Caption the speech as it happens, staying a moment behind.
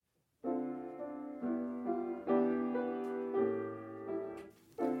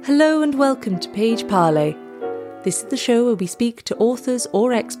Hello and welcome to Page Parley. This is the show where we speak to authors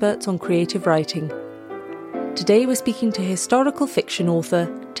or experts on creative writing. Today we're speaking to historical fiction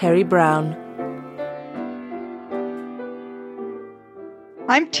author Terry Brown.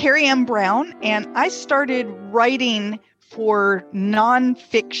 I'm Terry M. Brown, and I started writing for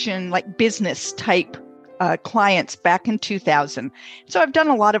nonfiction, like business type clients back in 2000. So I've done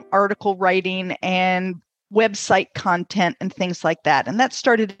a lot of article writing and website content and things like that. And that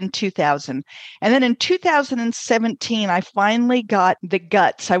started in 2000. And then in 2017, I finally got the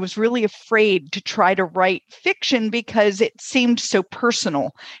guts. I was really afraid to try to write fiction because it seemed so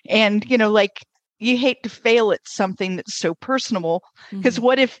personal. And, you hate to fail at something that's so personal, because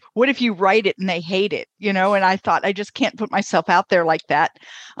what if you write it and they hate it, and I thought, I just can't put myself out there like that.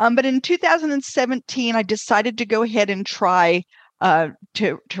 But in 2017, I decided to go ahead and try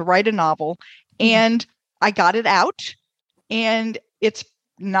to write a novel, and I got it out, and it's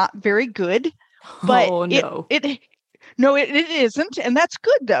not very good, but it isn't. And that's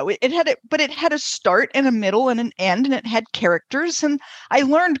good though. It had a start and a middle and an end, and it had characters. And I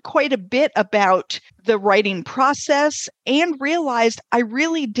learned quite a bit about the writing process and realized I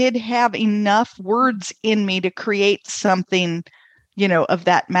really did have enough words in me to create something, of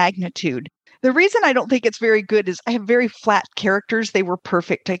that magnitude. The reason I don't think it's very good is I have very flat characters. They were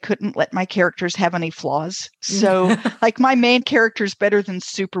perfect. I couldn't let my characters have any flaws. So like my main character is better than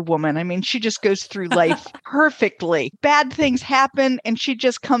Superwoman. I mean, she just goes through life perfectly. Bad things happen and she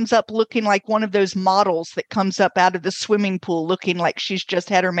just comes up looking like one of those models that comes up out of the swimming pool looking like she's just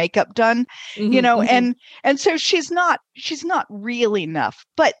had her makeup done, and so she's not real enough.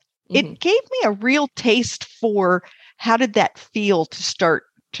 But it gave me a real taste for how did that feel to start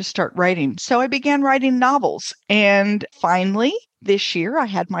writing. So I began writing novels. And finally, this year, I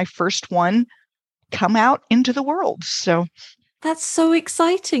had my first one come out into the world. So that's so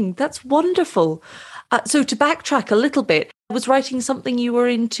exciting. That's wonderful. So to backtrack a little bit, was writing something you were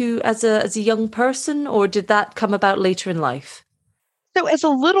into as a young person, or did that come about later in life? So as a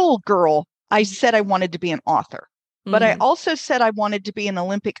little girl, I said I wanted to be an author. But I also said I wanted to be an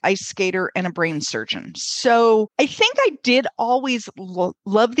Olympic ice skater and a brain surgeon. So I think I did always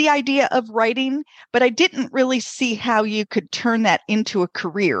love the idea of writing, but I didn't really see how you could turn that into a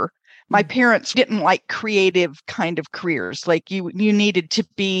career. My parents didn't like creative kind of careers. Like you needed to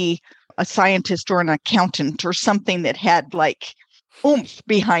be a scientist or an accountant or something that had like oomph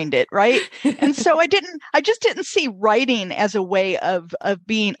behind it, right? And so I just didn't see writing as a way of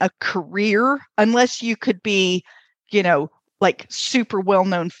being a career unless you could be like super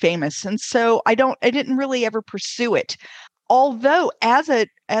well-known famous. And so I didn't really ever pursue it. Although as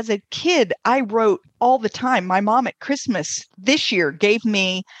a kid, I wrote all the time. My mom at Christmas this year gave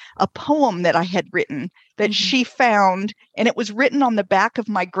me a poem that I had written that she found, and it was written on the back of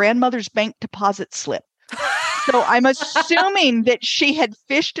my grandmother's bank deposit slip. So I'm assuming that she had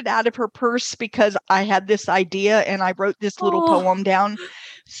fished it out of her purse because I had this idea and I wrote this little poem down.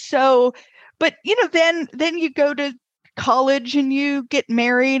 So, but then you go to college and you get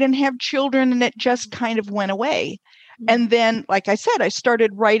married and have children, and it just kind of went away. And then, like I said, I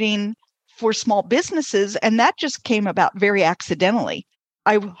started writing for small businesses, and that just came about very accidentally.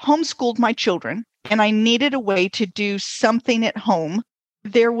 I homeschooled my children, and I needed a way to do something at home.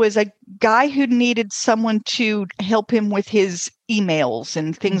 There was a guy who needed someone to help him with his emails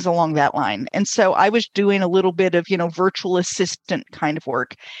and things along that line. And so I was doing a little bit of, virtual assistant kind of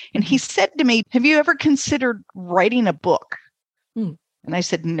work. And he said to me, "Have you ever considered writing a book?" And I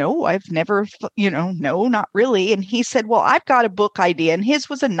said, "No, I've never, no, not really." And he said, "Well, I've got a book idea." And his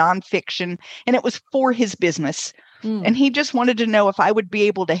was a nonfiction, and it was for his business. And he just wanted to know if I would be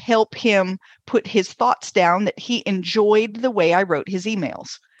able to help him put his thoughts down, that he enjoyed the way I wrote his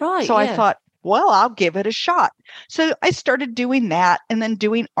emails. Right. So I thought, well, I'll give it a shot. So I started doing that and then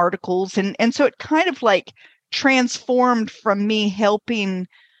doing articles. And so it kind of like transformed from me helping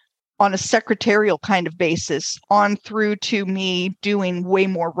on a secretarial kind of basis on through to me doing way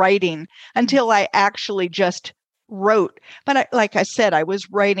more writing until I actually just wrote. But like I said, I was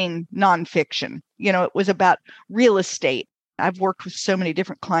writing nonfiction. It was about real estate. I've worked with so many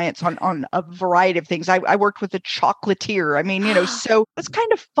different clients on a variety of things. I worked with a chocolatier. I mean, so it's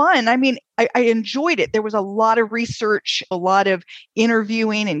kind of fun. I mean, I enjoyed it. There was a lot of research, a lot of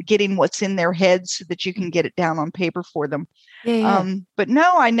interviewing and getting what's in their heads so that you can get it down on paper for them. Yeah. But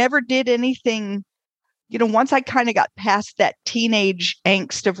no, I never did anything. Once I kind of got past that teenage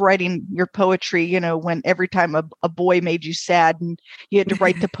angst of writing your poetry, when every time a boy made you sad and you had to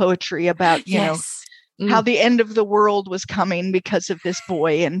write the poetry about, how the end of the world was coming because of this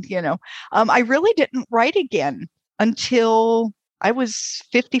boy. And, I really didn't write again until I was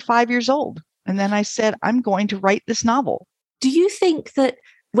 55 years old. And then I said, I'm going to write this novel. Do you think that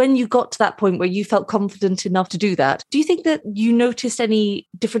when you got to that point where you felt confident enough to do that, do you think that you noticed any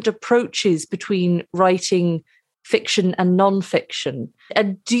different approaches between writing fiction and nonfiction?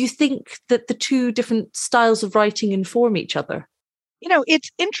 And do you think that the two different styles of writing inform each other?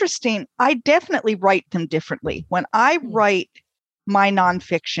 It's interesting. I definitely write them differently. When I write my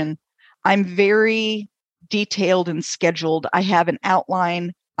nonfiction, I'm very detailed and scheduled. I have an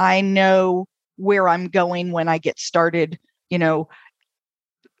outline. I know where I'm going when I get started,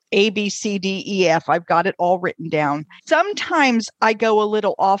 A, B, C, D, E, F. I've got it all written down. Sometimes I go a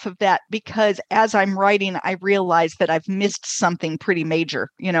little off of that because as I'm writing, I realize that I've missed something pretty major.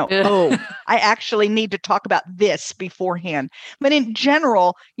 I actually need to talk about this beforehand. But in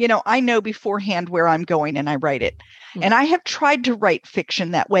general, I know beforehand where I'm going and I write it. And I have tried to write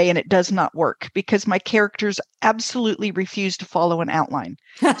fiction that way and it does not work because my characters absolutely refuse to follow an outline.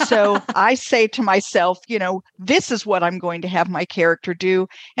 So I say to myself, this is what I'm going to have my character do.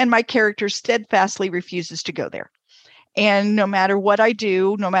 And my character steadfastly refuses to go there. And no matter what I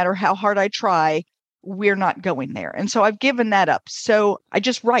do, no matter how hard I try, we're not going there. And so I've given that up. So I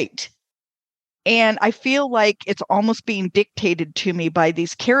just write. And I feel like it's almost being dictated to me by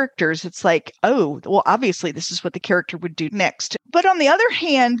these characters. It's like, oh, well, obviously this is what the character would do next. But on the other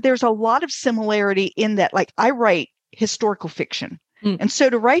hand, there's a lot of similarity in that, like, I write historical fiction. And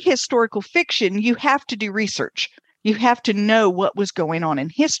so to write historical fiction, you have to do research. You have to know what was going on in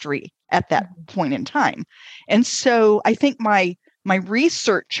history at that point in time. And so I think my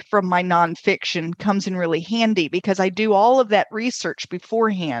research from my nonfiction comes in really handy because I do all of that research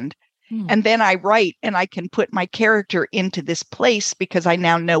beforehand. And then I write and I can put my character into this place because I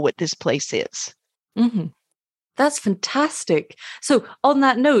now know what this place is. Mm-hmm. That's fantastic. So on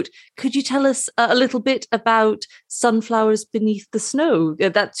that note, could you tell us a little bit about Sunflowers Beneath the Snow?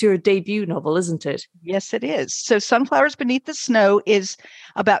 That's your debut novel, isn't it? Yes, it is. So Sunflowers Beneath the Snow is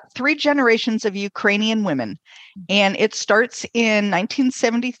about 3 generations of Ukrainian women. And it starts in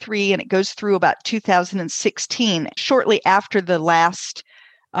 1973 and it goes through about 2016, shortly after the last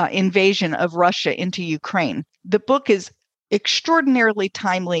invasion of Russia into Ukraine. The book is extraordinarily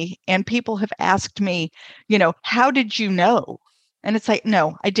timely, and people have asked me, how did you know? And it's like,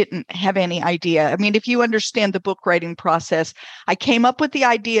 no, I didn't have any idea. I mean, if you understand the book writing process, I came up with the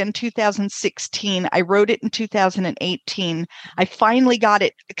idea in 2016. I wrote it in 2018. I finally got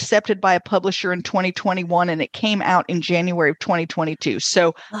it accepted by a publisher in 2021, and it came out in January of 2022.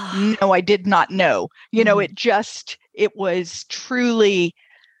 So no, I did not know. It was truly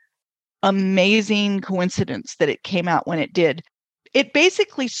amazing coincidence that it came out when it did. It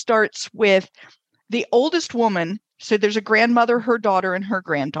basically starts with the oldest woman. So there's a grandmother, her daughter, and her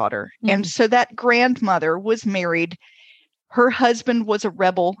granddaughter. And so that grandmother was married. Her husband was a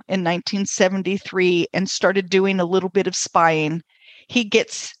rebel in 1973 and started doing a little bit of spying. He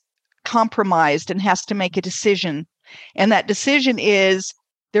gets compromised and has to make a decision. And that decision is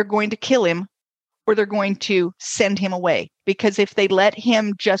they're going to kill him or they're going to send him away. Because if they let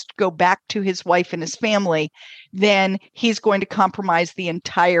him just go back to his wife and his family, then he's going to compromise the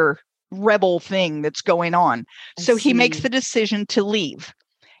entire rebel thing that's going on. So he makes the decision to leave.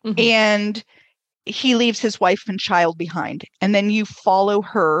 And he leaves his wife and child behind. And then you follow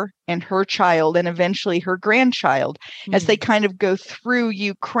her and her child and eventually her grandchild as they kind of go through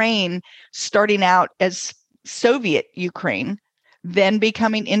Ukraine, starting out as Soviet Ukraine, then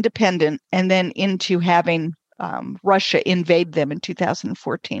becoming independent, and then into having Russia invade them in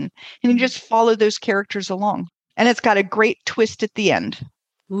 2014. And you just follow those characters along. And it's got a great twist at the end.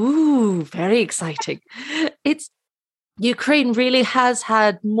 Ooh, very exciting. Ukraine really has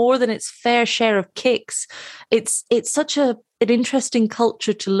had more than its fair share of kicks. It's such an interesting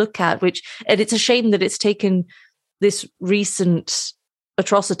culture to look at, and it's a shame that it's taken this recent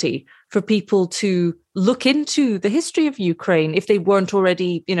atrocity for people to look into the history of Ukraine if they weren't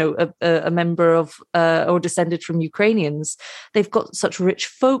already, a member of or descended from Ukrainians. They've got such rich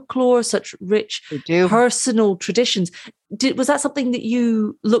folklore, such rich personal traditions. Was that something that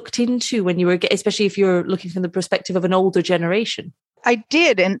you looked into when you were, especially if you're looking from the perspective of an older generation? I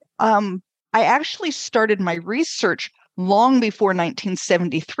did. And I actually started my research long before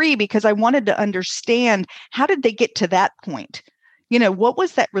 1973 because I wanted to understand, how did they get to that point? What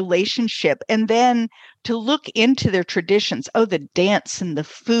was that relationship? And then to look into their traditions, the dance and the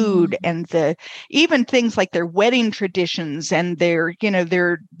food and even things like their wedding traditions and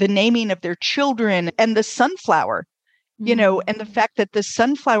the naming of their children and the sunflower, and the fact that the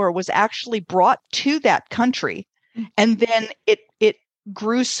sunflower was actually brought to that country. And then it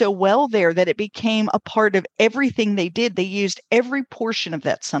grew so well there that it became a part of everything they did. They used every portion of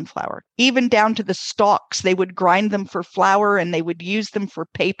that sunflower, even down to the stalks. They would grind them for flour and they would use them for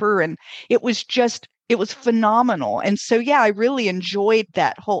paper. And it was phenomenal. And so, yeah, I really enjoyed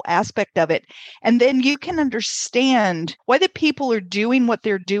that whole aspect of it. And then you can understand why the people are doing what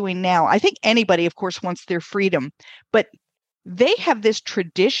they're doing now. I think anybody, of course, wants their freedom, but they have this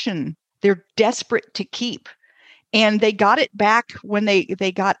tradition they're desperate to keep. And they got it back when they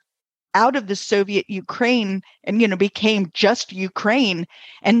got out of the Soviet Ukraine and, became just Ukraine.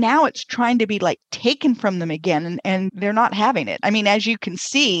 And now it's trying to be like taken from them again. And they're not having it. I mean, as you can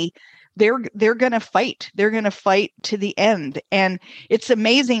see, they're going to fight. They're going to fight to the end. And it's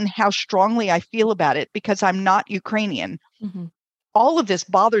amazing how strongly I feel about it because I'm not Ukrainian. Mm-hmm. All of this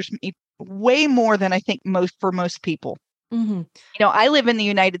bothers me way more than I think most people. Mm-hmm. I live in the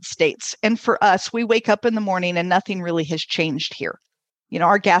United States, and for us, we wake up in the morning and nothing really has changed here.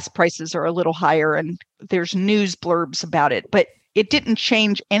 Our gas prices are a little higher and there's news blurbs about it, but it didn't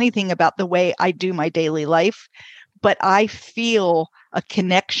change anything about the way I do my daily life. But I feel a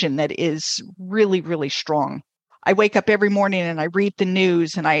connection that is really, really strong. I wake up every morning and I read the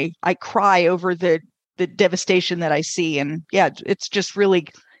news and I cry over the devastation that I see. And yeah, it's just really,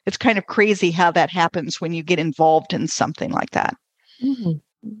 it's kind of crazy how that happens when you get involved in something like that. Mm-hmm.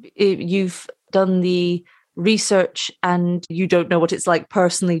 You've done the research and you don't know what it's like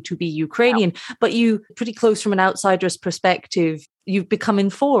personally to be Ukrainian, but you pretty close from an outsider's perspective, you've become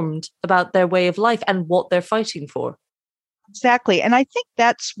informed about their way of life and what they're fighting for. Exactly. And I think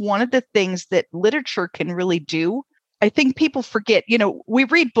that's one of the things that literature can really do. I think people forget, we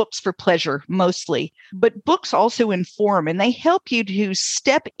read books for pleasure mostly, but books also inform and they help you to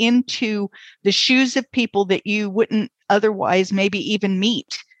step into the shoes of people that you wouldn't otherwise maybe even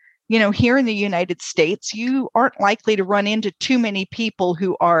meet. Here in the United States, you aren't likely to run into too many people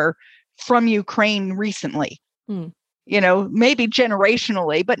who are from Ukraine recently. Maybe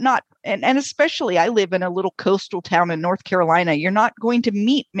generationally, but not. And especially I live in a little coastal town in North Carolina. You're not going to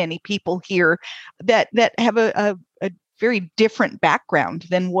meet many people here that have a very different background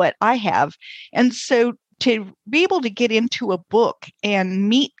than what I have. And so to be able to get into a book and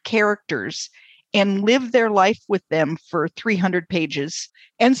meet characters and live their life with them for 300 pages.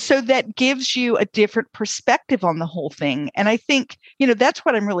 And so that gives you a different perspective on the whole thing. And I think, that's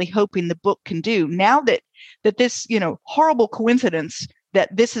what I'm really hoping the book can do now that this, horrible coincidence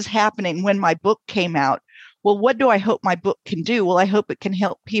that this is happening when my book came out. Well, what do I hope my book can do? Well, I hope it can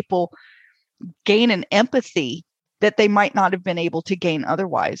help people gain an empathy that they might not have been able to gain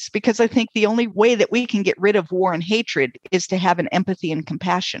otherwise. Because I think the only way that we can get rid of war and hatred is to have an empathy and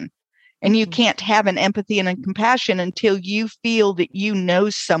compassion. And you can't have an empathy and a compassion until you feel that you know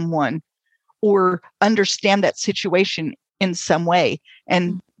someone or understand that situation in some way.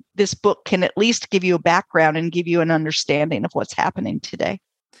 And this book can at least give you a background and give you an understanding of what's happening today.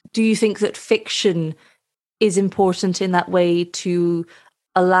 Do you think that fiction is important in that way to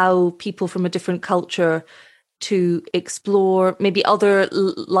allow people from a different culture to explore maybe other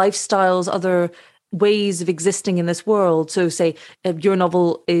lifestyles, other ways of existing in this world? So say your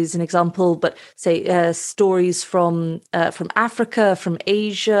novel is an example, but say stories from Africa, from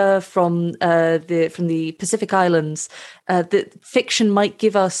Asia, from the Pacific Islands, that fiction might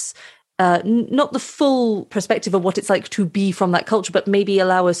give us not the full perspective of what it's like to be from that culture, but maybe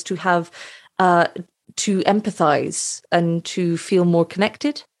allow us to have to empathize and to feel more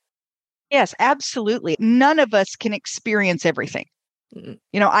connected. Yes, absolutely. None of us can experience everything.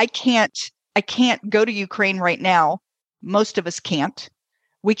 I can't go to Ukraine right now. Most of us can't.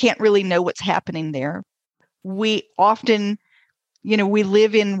 We can't really know what's happening there. We often, we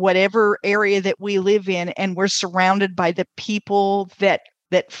live in whatever area that we live in, and we're surrounded by the people that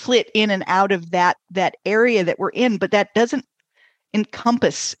flit in and out of that area that we're in. But that doesn't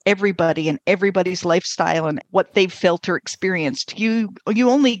encompass everybody and everybody's lifestyle and what they've felt or experienced. You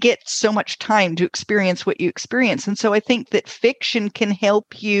only get so much time to experience what you experience. And so I think that fiction can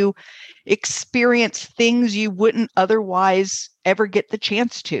help you experience things you wouldn't otherwise ever get the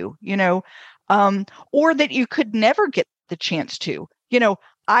chance to, or that you could never get the chance to.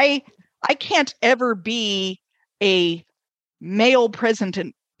 I can't ever be a male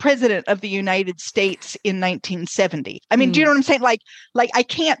president of the United States in 1970. I mean, do you know what I'm saying? Like I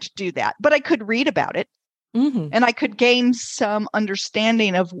can't do that, but I could read about it. Mm-hmm. And I could gain some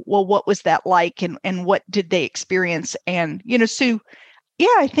understanding of, well, what was that like and what did they experience? And, so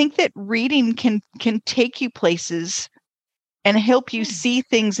yeah, I think that reading can take you places and help you see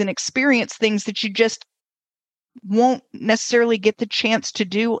things and experience things that you just won't necessarily get the chance to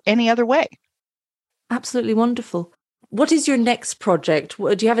do any other way. Absolutely wonderful. What is your next project?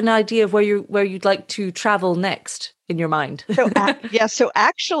 Do you have an idea of where you'd like to travel next in your mind? So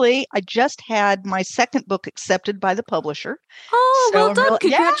actually, I just had my second book accepted by the publisher. Oh, well done.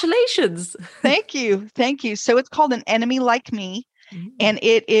 Congratulations. Thank you. Thank you. So it's called An Enemy Like Me, and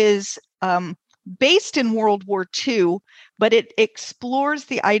it is based in World War II, but it explores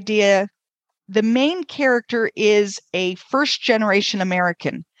the idea. The main character is a first-generation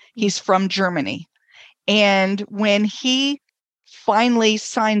American. He's from Germany. And when he finally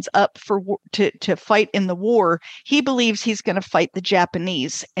signs up to fight in the war, he believes he's going to fight the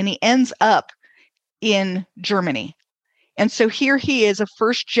Japanese, and he ends up in Germany. And so here he is, a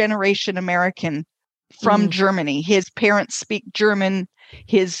first-generation American from Germany. His parents speak German.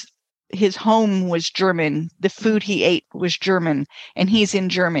 His home was German. The food he ate was German, and he's in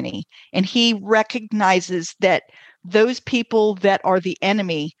Germany. And he recognizes that those people that are the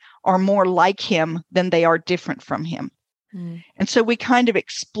enemy are more like him than they are different from him. And so we kind of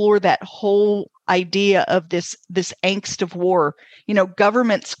explore that whole idea of this angst of war. You know,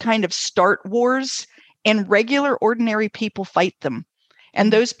 governments kind of start wars, and regular, ordinary people fight them.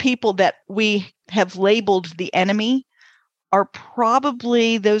 And those people that we have labeled the enemy are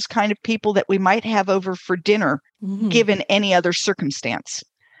probably those kind of people that we might have over for dinner, given any other circumstance.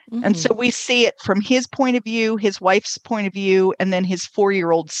 And so we see it from his point of view, his wife's point of view, and then his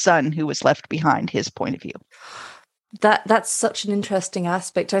 4-year-old son who was left behind, his point of view. That's such an interesting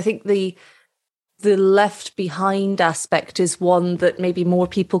aspect. I think the left behind aspect is one that maybe more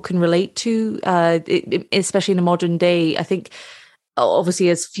people can relate to, especially in a modern day. I think obviously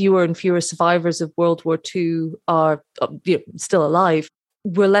as fewer and fewer survivors of World War II are still alive,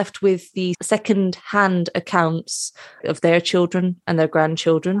 we're left with the second-hand accounts of their children and their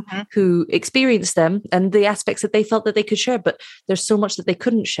grandchildren who experienced them and the aspects that they felt that they could share. But there's so much that they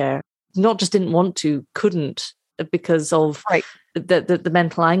couldn't share, not just didn't want to, couldn't, because of the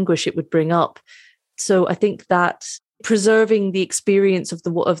mental anguish it would bring up. So I think that preserving the experience of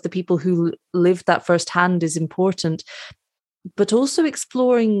the people who lived that firsthand is important, but also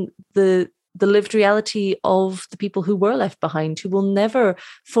exploring the lived reality of the people who were left behind, who will never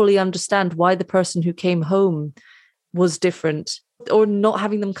fully understand why the person who came home was different, or not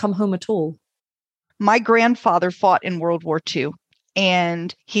having them come home at all. My grandfather fought in World War II,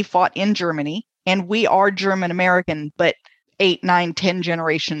 and he fought in Germany, and we are German American, but 8, 9, 10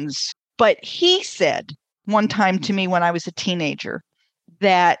 generations. But he said one time to me when I was a teenager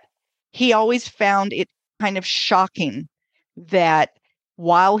that he always found it kind of shocking that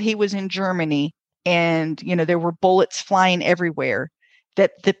while he was in Germany and, there were bullets flying everywhere,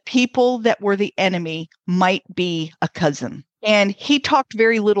 that the people that were the enemy might be a cousin. And he talked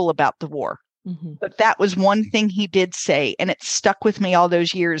very little about the war. But that was one thing he did say, and it stuck with me all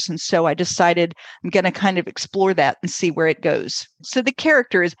those years. And so I decided I'm going to kind of explore that and see where it goes. So the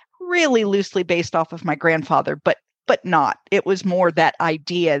character is really loosely based off of my grandfather, but not. It was more that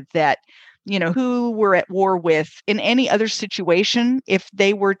idea that, who we're at war with in any other situation, if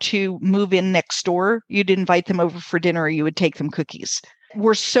they were to move in next door, you'd invite them over for dinner or you would take them cookies.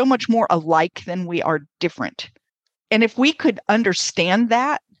 We're so much more alike than we are different. And if we could understand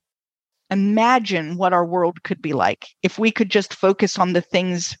that, imagine what our world could be like if we could just focus on the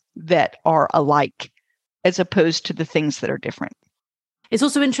things that are alike as opposed to the things that are different. It's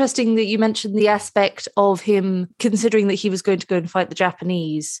also interesting that you mentioned the aspect of him considering that he was going to go and fight the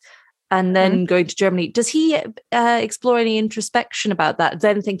Japanese and then going to Germany. Does he explore any introspection about that?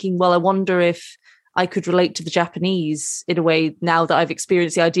 Then thinking, well, I wonder if I could relate to the Japanese in a way now that I've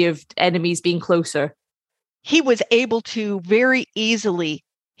experienced the idea of enemies being closer. He was able to very easily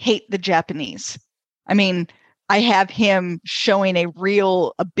hate the Japanese. I mean, I have him showing a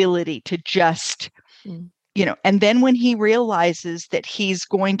real ability to just, and then when he realizes that he's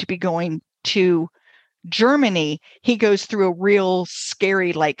going to be going to Germany, he goes through a real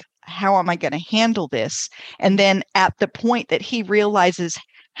scary, how am I going to handle this? And then at the point that he realizes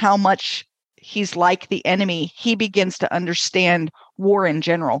how much he's like the enemy, he begins to understand war in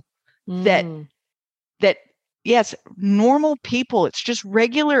general. That yes, normal people, it's just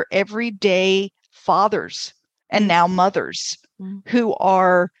regular everyday fathers and now mothers who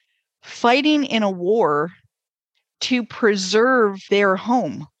are fighting in a war to preserve their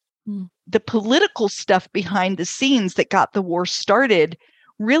home. The political stuff behind the scenes that got the war started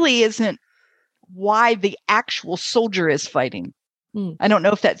really isn't why the actual soldier is fighting. I don't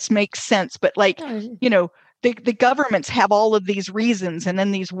know if that makes sense, but the governments have all of these reasons and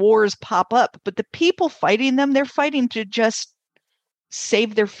then these wars pop up, but the people fighting them, they're fighting to just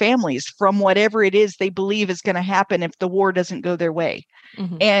save their families from whatever it is they believe is going to happen if the war doesn't go their way.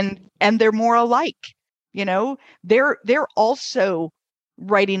 And they're more alike. They're also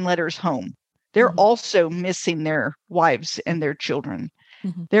writing letters home. They're also missing their wives and their children.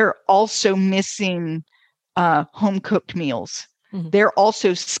 They're also missing home cooked meals. They're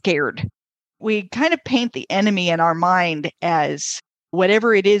also scared. We kind of paint the enemy in our mind as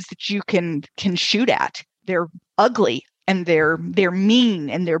whatever it is that you can shoot at. They're ugly and they're mean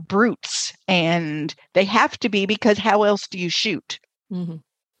and they're brutes, and they have to be, because how else do you shoot?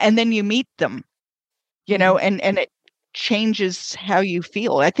 And then you meet them, and it changes how you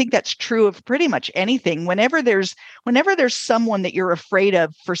feel. I think that's true of pretty much anything. Whenever there's someone that you're afraid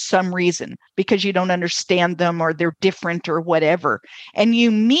of for some reason, because you don't understand them or they're different or whatever, and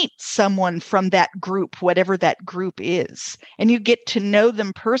you meet someone from that group, whatever that group is, and you get to know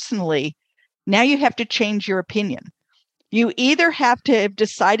them personally, now you have to change your opinion. You either have to have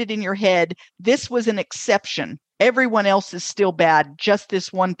decided in your head, this was an exception, everyone else is still bad, just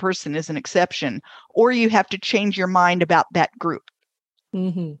this one person is an exception, or you have to change your mind about that group.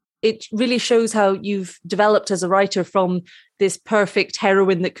 It really shows how you've developed as a writer from this perfect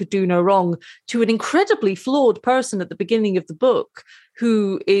heroine that could do no wrong to an incredibly flawed person at the beginning of the book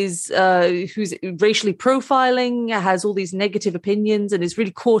who's racially profiling, has all these negative opinions, and is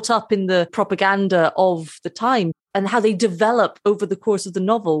really caught up in the propaganda of the time, and how they develop over the course of the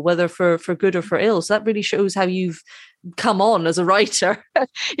novel, whether for good or for ill. So that really shows how you've come on as a writer.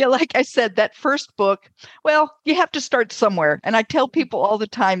 Yeah, like I said, that first book, well, you have to start somewhere. And I tell people all the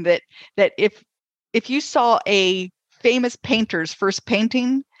time that if you saw a famous painter's first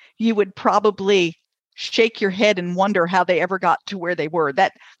painting, you would probably shake your head and wonder how they ever got to where they were.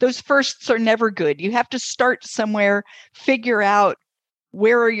 That those firsts are never good. You have to start somewhere, figure out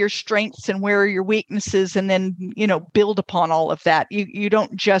where are your strengths and where are your weaknesses, and then, build upon all of that. You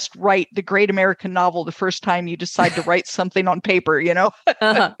don't just write the great American novel the first time you decide to write something on paper,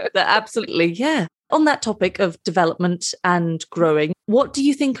 Absolutely. Yeah. On that topic of development and growing, what do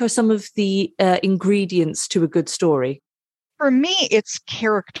you think are some of the ingredients to a good story? For me, it's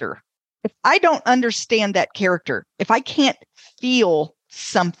character. If I don't understand that character, if I can't feel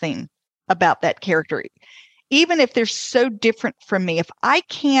something about that character, even if they're so different from me, if I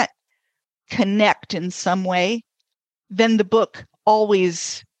can't connect in some way, then the book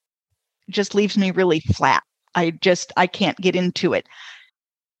always just leaves me really flat. I can't get into it.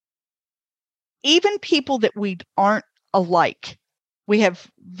 Even people that we aren't alike, we have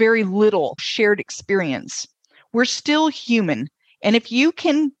very little shared experience. We're still human. And if you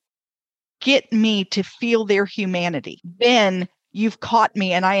can get me to feel their humanity, then you've caught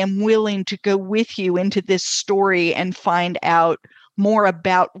me, and I am willing to go with you into this story and find out more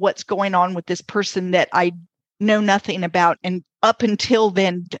about what's going on with this person that I know nothing about and up until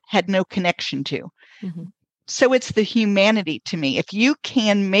then had no connection to. So it's the humanity to me. If you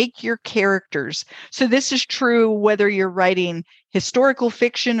can make your characters, so this is true whether you're writing historical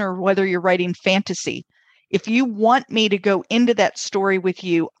fiction or whether you're writing fantasy. If you want me to go into that story with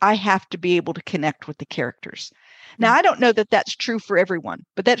you, I have to be able to connect with the characters. Now, I don't know that that's true for everyone,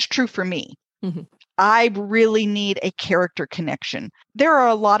 but that's true for me. I really need a character connection. There are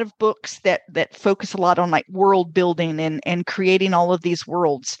a lot of books that focus a lot on like world building and creating all of these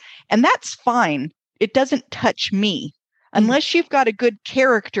worlds. And that's fine. It doesn't touch me. Unless you've got a good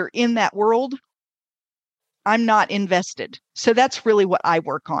character in that world, I'm not invested. So that's really what I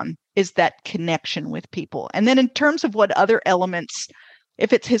work on, is that connection with people. And then in terms of what other elements,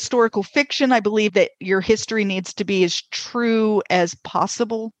 if it's historical fiction, I believe that your history needs to be as true as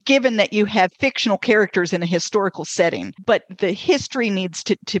possible, given that you have fictional characters in a historical setting. But the history needs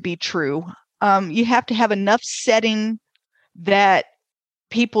to be true. You have to have enough setting that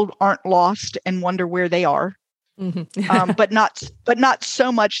people aren't lost and wonder where they are. But not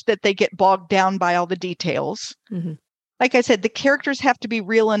so much that they get bogged down by all the details. Like I said, the characters have to be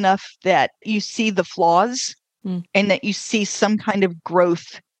real enough that you see the flaws and that you see some kind of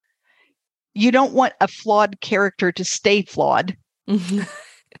growth. You don't want a flawed character to stay flawed.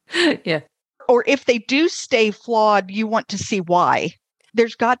 Yeah. Or if they do stay flawed, you want to see why.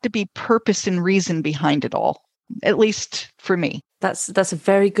 There's got to be purpose and reason behind it all, at least for me. That's a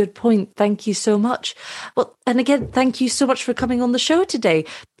very good point. Thank you so much. Well, and again, thank you so much for coming on the show today.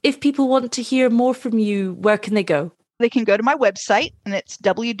 If people want to hear more from you, where can they go? They can go to my website, and it's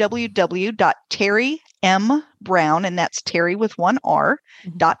www.terrymmbrown, and that's Terry with one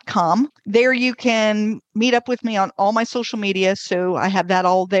R.com. There you can meet up with me on all my social media. So I have that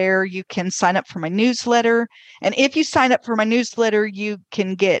all there. You can sign up for my newsletter. And if you sign up for my newsletter, you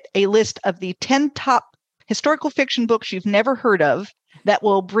can get a list of the 10 top historical fiction books you've never heard of that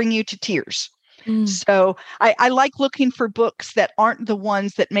will bring you to tears. So I like looking for books that aren't the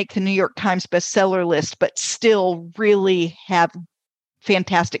ones that make the New York Times bestseller list, but still really have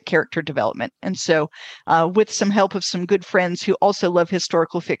fantastic character development. And so with some help of some good friends who also love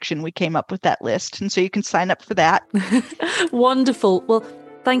historical fiction, we came up with that list. And so you can sign up for that. Wonderful. Well,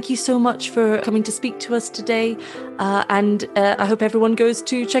 thank you so much for coming to speak to us today. And I hope everyone goes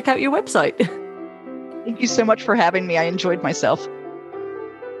to check out your website. Thank you so much for having me. I enjoyed myself.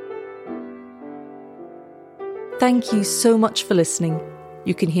 Thank you so much for listening.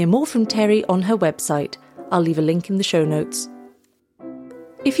 You can hear more from Terry on her website. I'll leave a link in the show notes.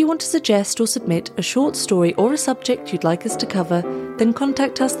 If you want to suggest or submit a short story or a subject you'd like us to cover, then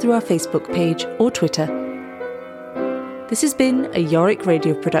contact us through our Facebook page or Twitter. This has been a Yorick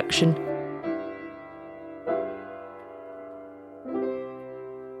Radio production.